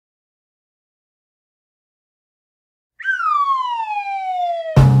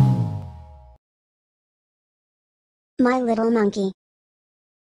My little monkey.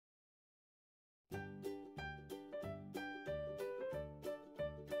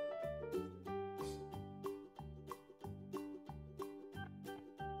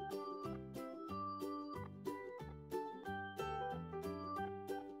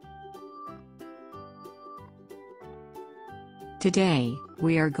 Today,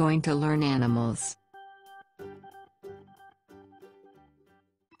 we are going to learn animals.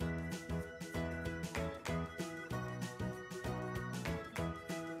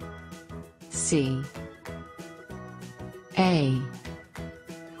 C A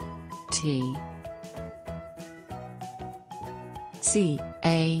T C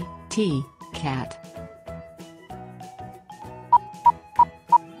A T cat.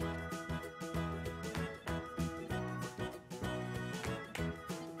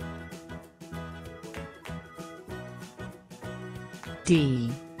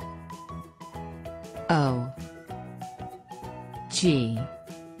 D O G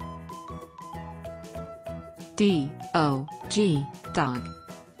D-O-G, dog.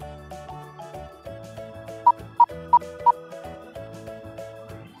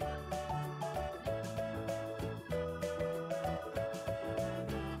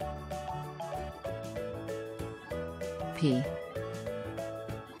 P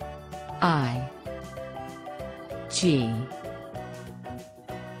I G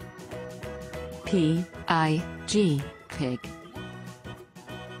P-I-G, pig.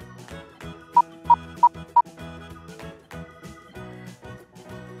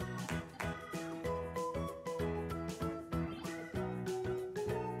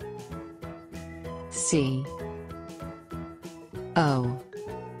 C O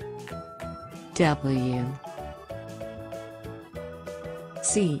W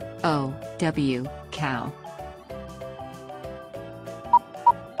C O W, cow.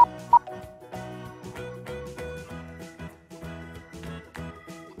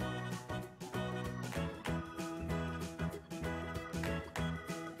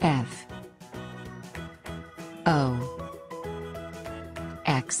 F O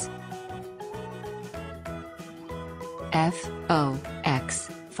X F O X,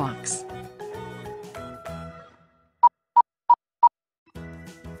 fox.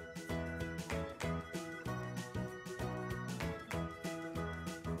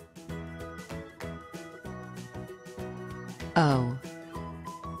 O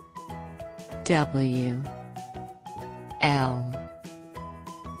W L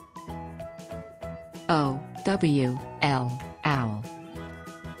O W L, owl.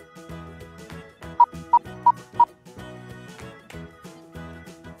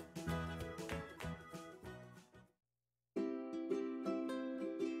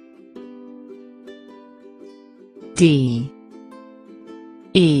 D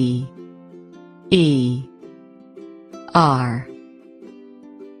E E R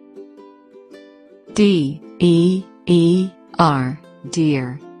D E E R,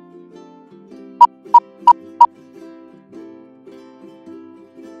 deer.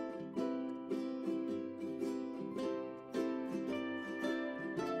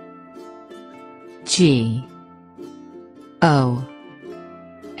 G O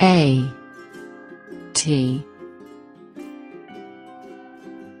A T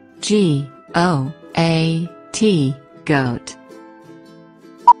G O A T, goat.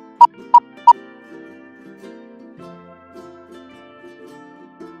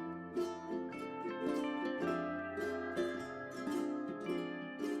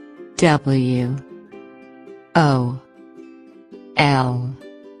 W O L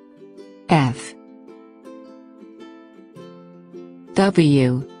F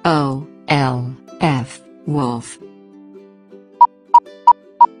W O L F, wolf.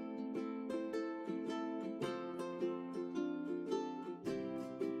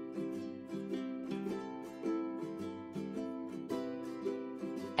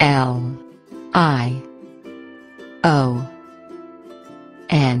 L I O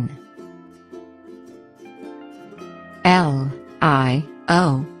N L I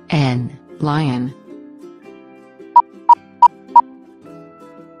O N, lion.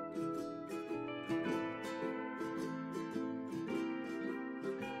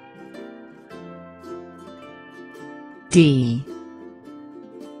 D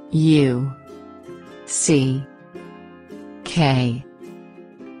U C K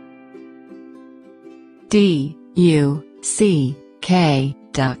D U C K,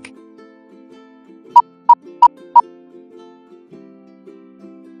 duck.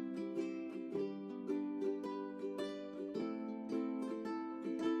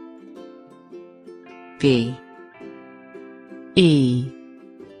 B E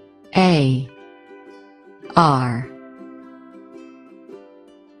A R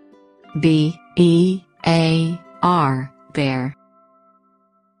B-E-A-R, bear.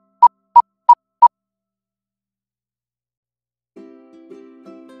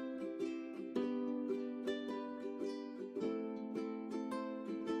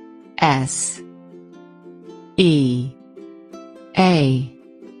 S E A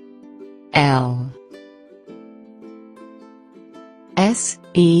L S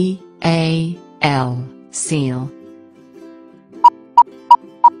E A L, seal.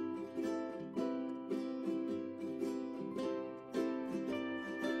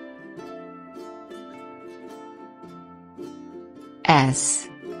 S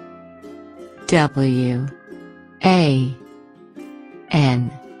W A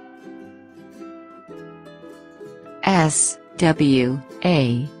N S W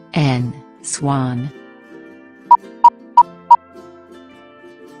A N, swan.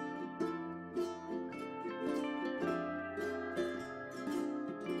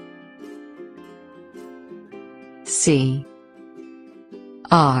 C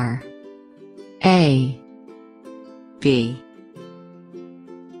R A B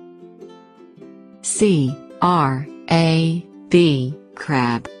C R A B,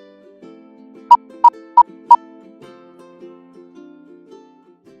 crab.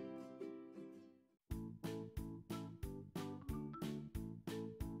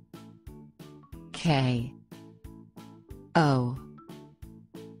 K O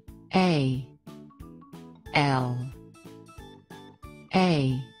A L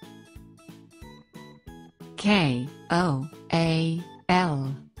A K O A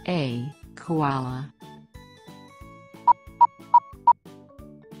L A, koala.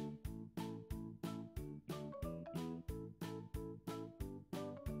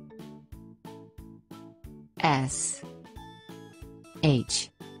 S H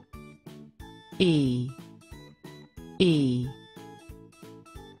E E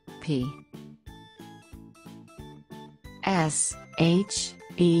P S H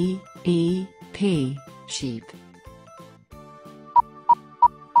E E P, sheep.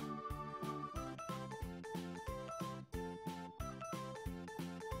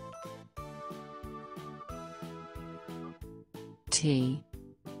 T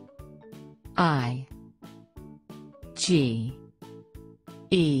I G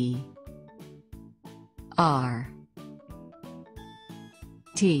E R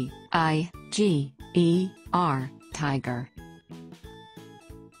T I G E R, tiger.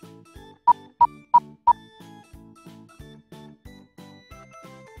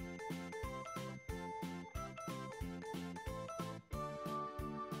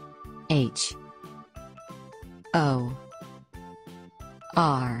 H O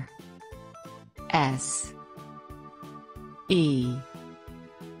R S E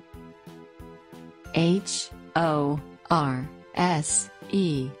H O R S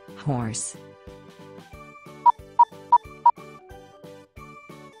E, horse.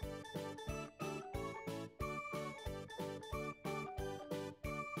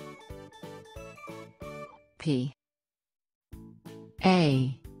 P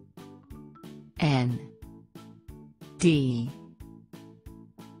A N D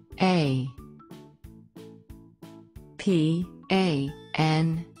A P A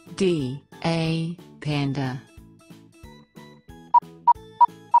N D A, panda.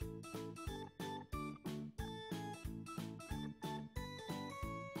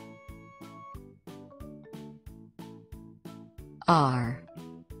 R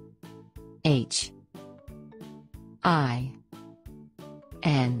H I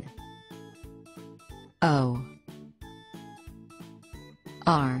N O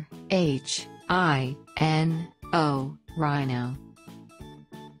R H I N O, rhino.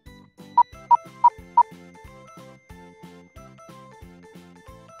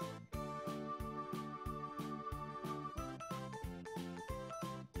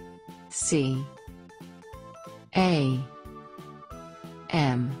 C A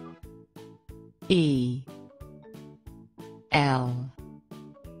M E L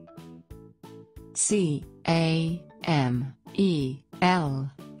C A M E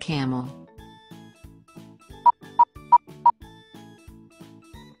L, camel.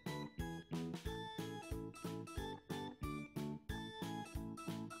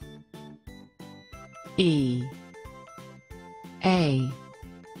 E A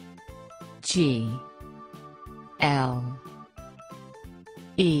G L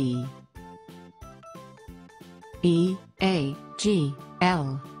E E A G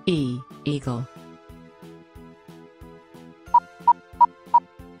L E, eagle.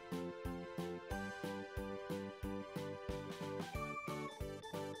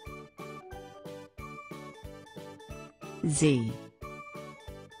 Z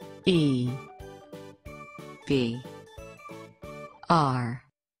E B R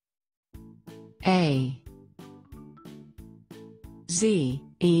A Z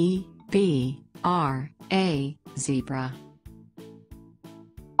E B R A zebra.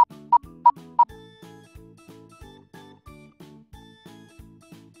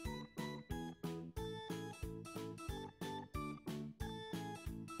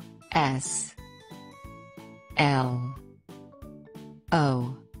 S L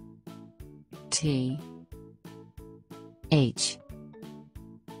O T H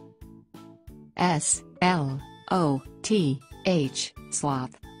S L O T H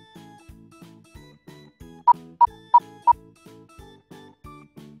sloth.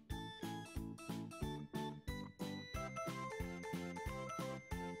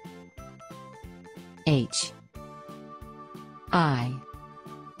 H I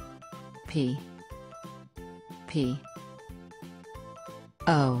P P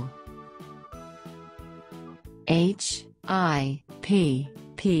O H I P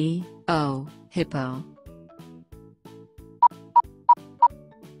P O hippo.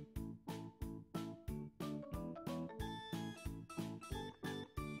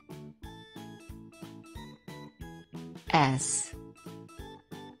 S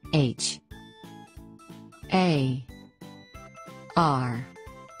H A R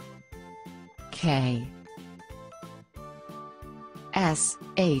K S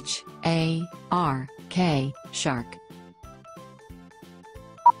H A R K shark.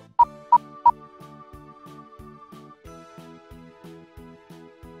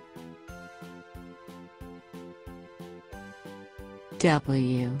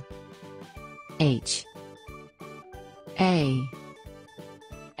 W H A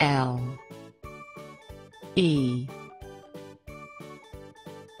L E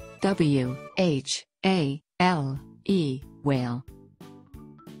W H A L E whale.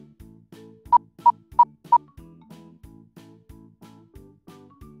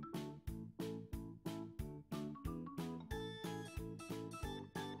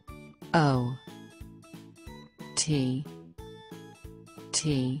 O T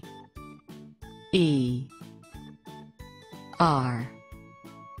T E R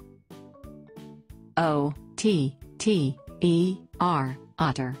O T T E R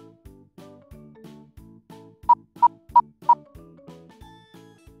otter.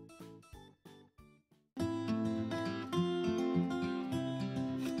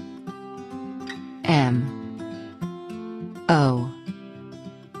 M O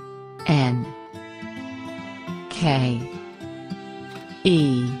N K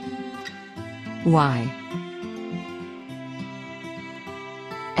E Y.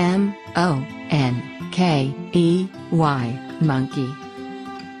 M O N K E Y monkey.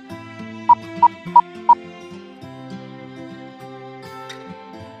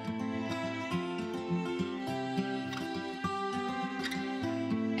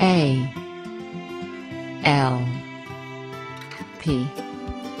 A L P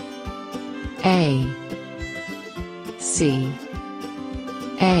A C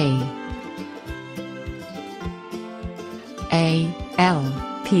A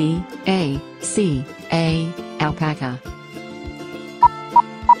L P A C A alpaca.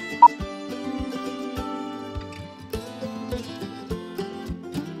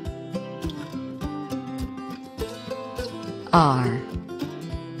 R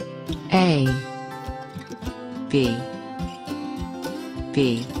A B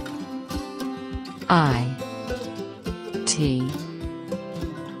B I T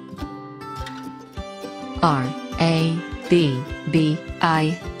R A B B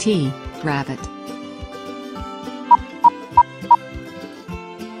I T rabbit.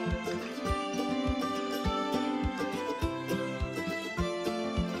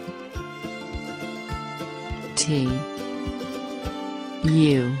 T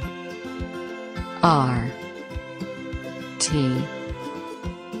U R T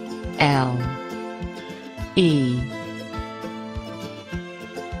L E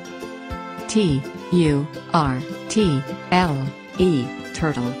T U R T L E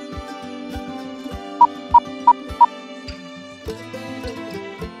turtle.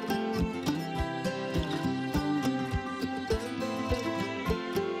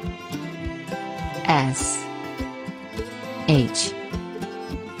 S H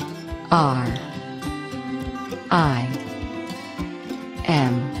R I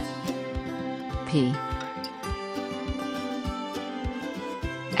M P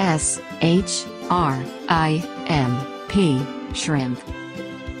S H R I M P shrimp.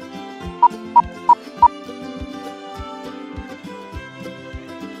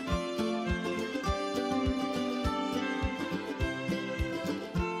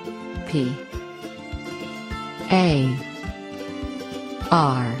 P A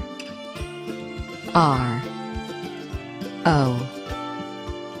R R O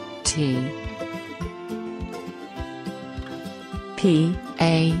T P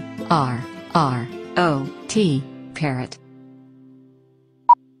A R R O T Parrot.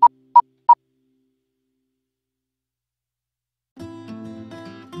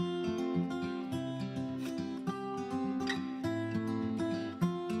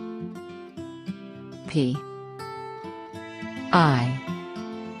 P I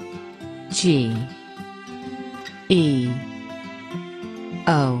G E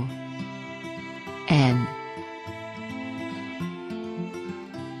O N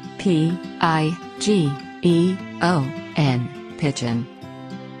P I G E O N Pigeon.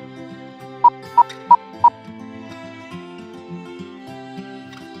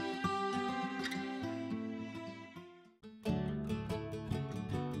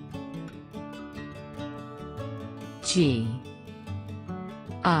 G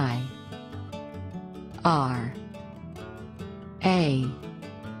I R A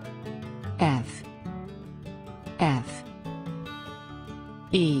F F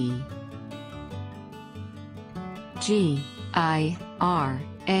E G I R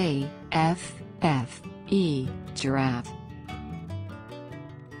A F F E Giraffe.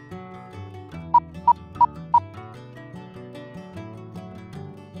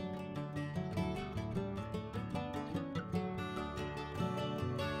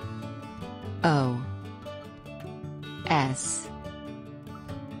 O S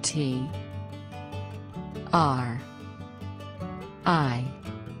T R I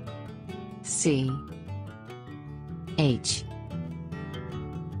C H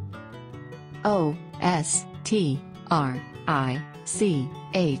O S T R I C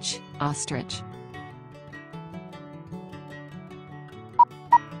H Ostrich.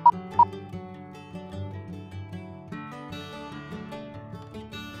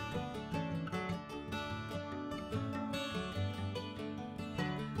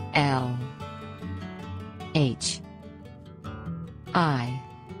 L H I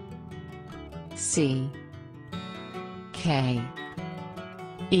C K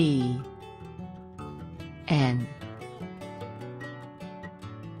E N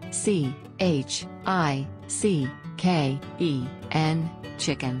C H I C K E N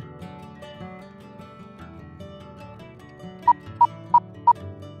Chicken.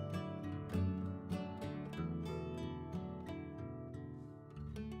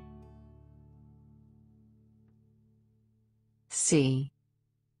 C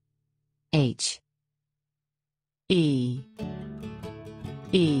H E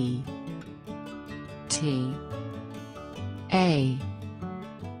E T A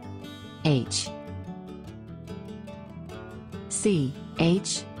H C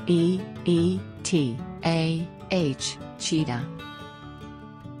H E E T A H Cheetah.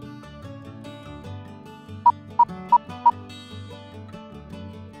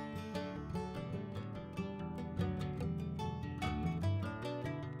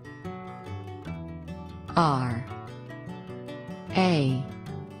 R A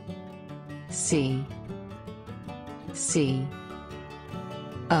C C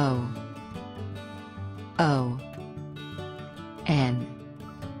O O N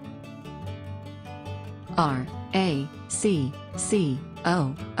R A C C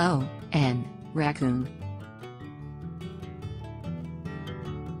O O N Raccoon.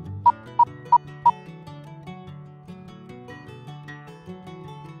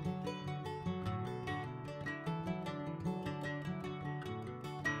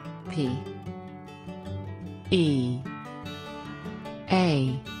 P E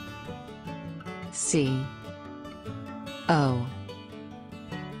A C O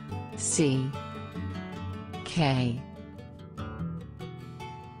C K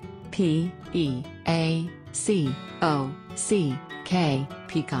P E A C O C K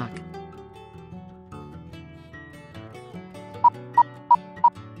Peacock.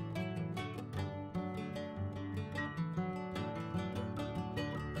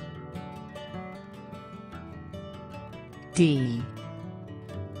 D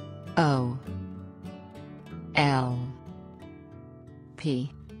O L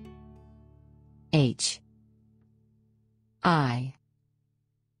P H I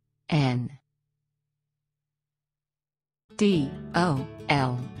N D O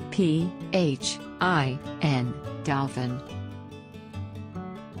L P H I N Dolphin.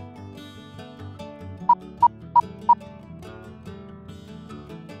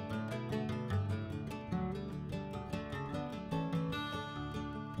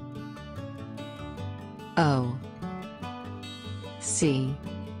 O C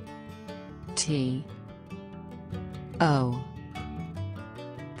T O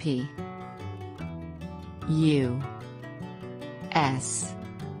P U S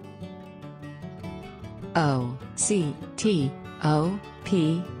O C T O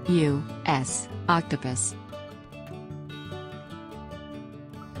P U S, octopus.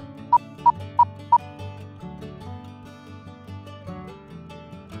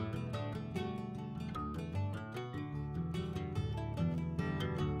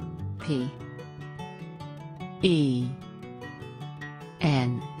 P E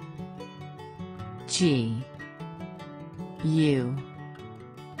N G U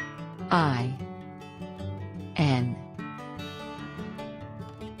I N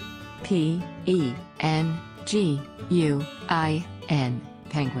P E N G U I N,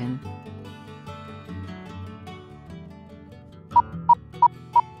 penguin.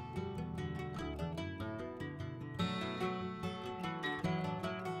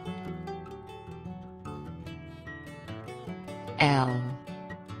 L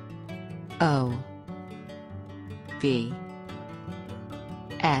O B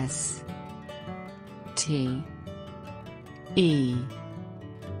S T E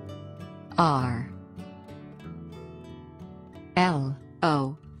R L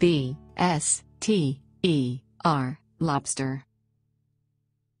O B S T E R, lobster.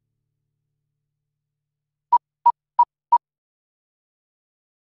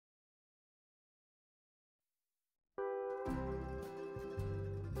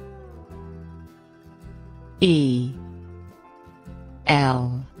 E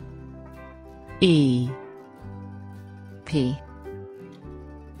L E P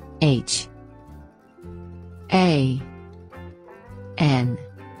H A N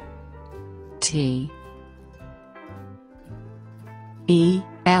T E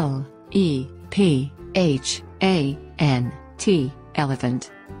L E P H A N T, elephant.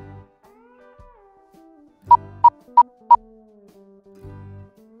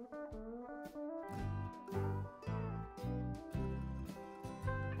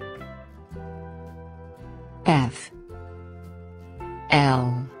 F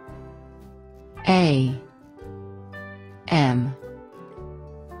L A M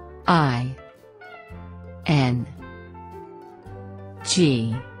I N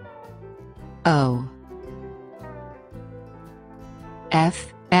G O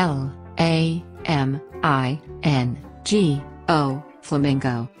F L A M I N G O,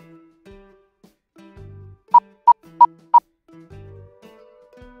 flamingo.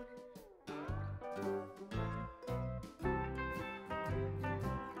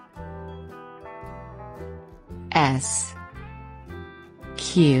 S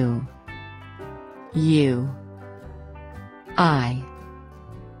Q U I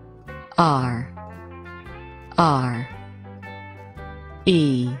R R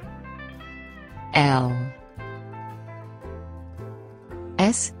E L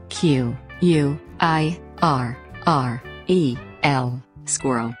S Q U I R R E L,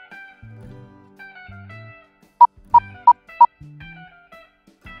 squirrel.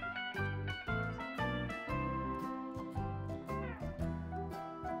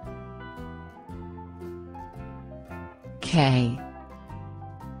 K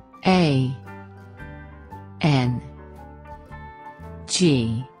A N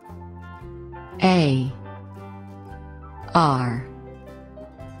G A R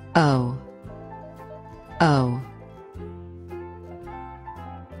O O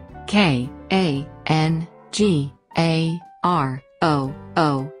K A N G A R O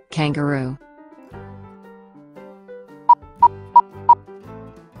O, kangaroo.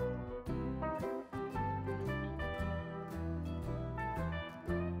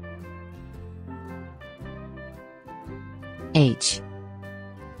 H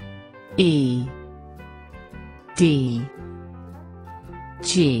E D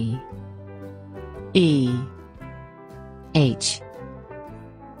G E H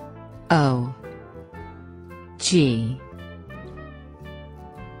O G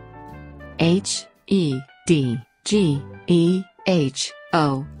H E D G E H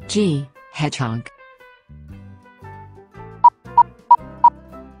O G, hedgehog.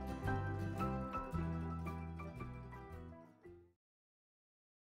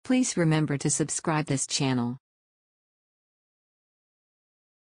 Please remember to subscribe this channel.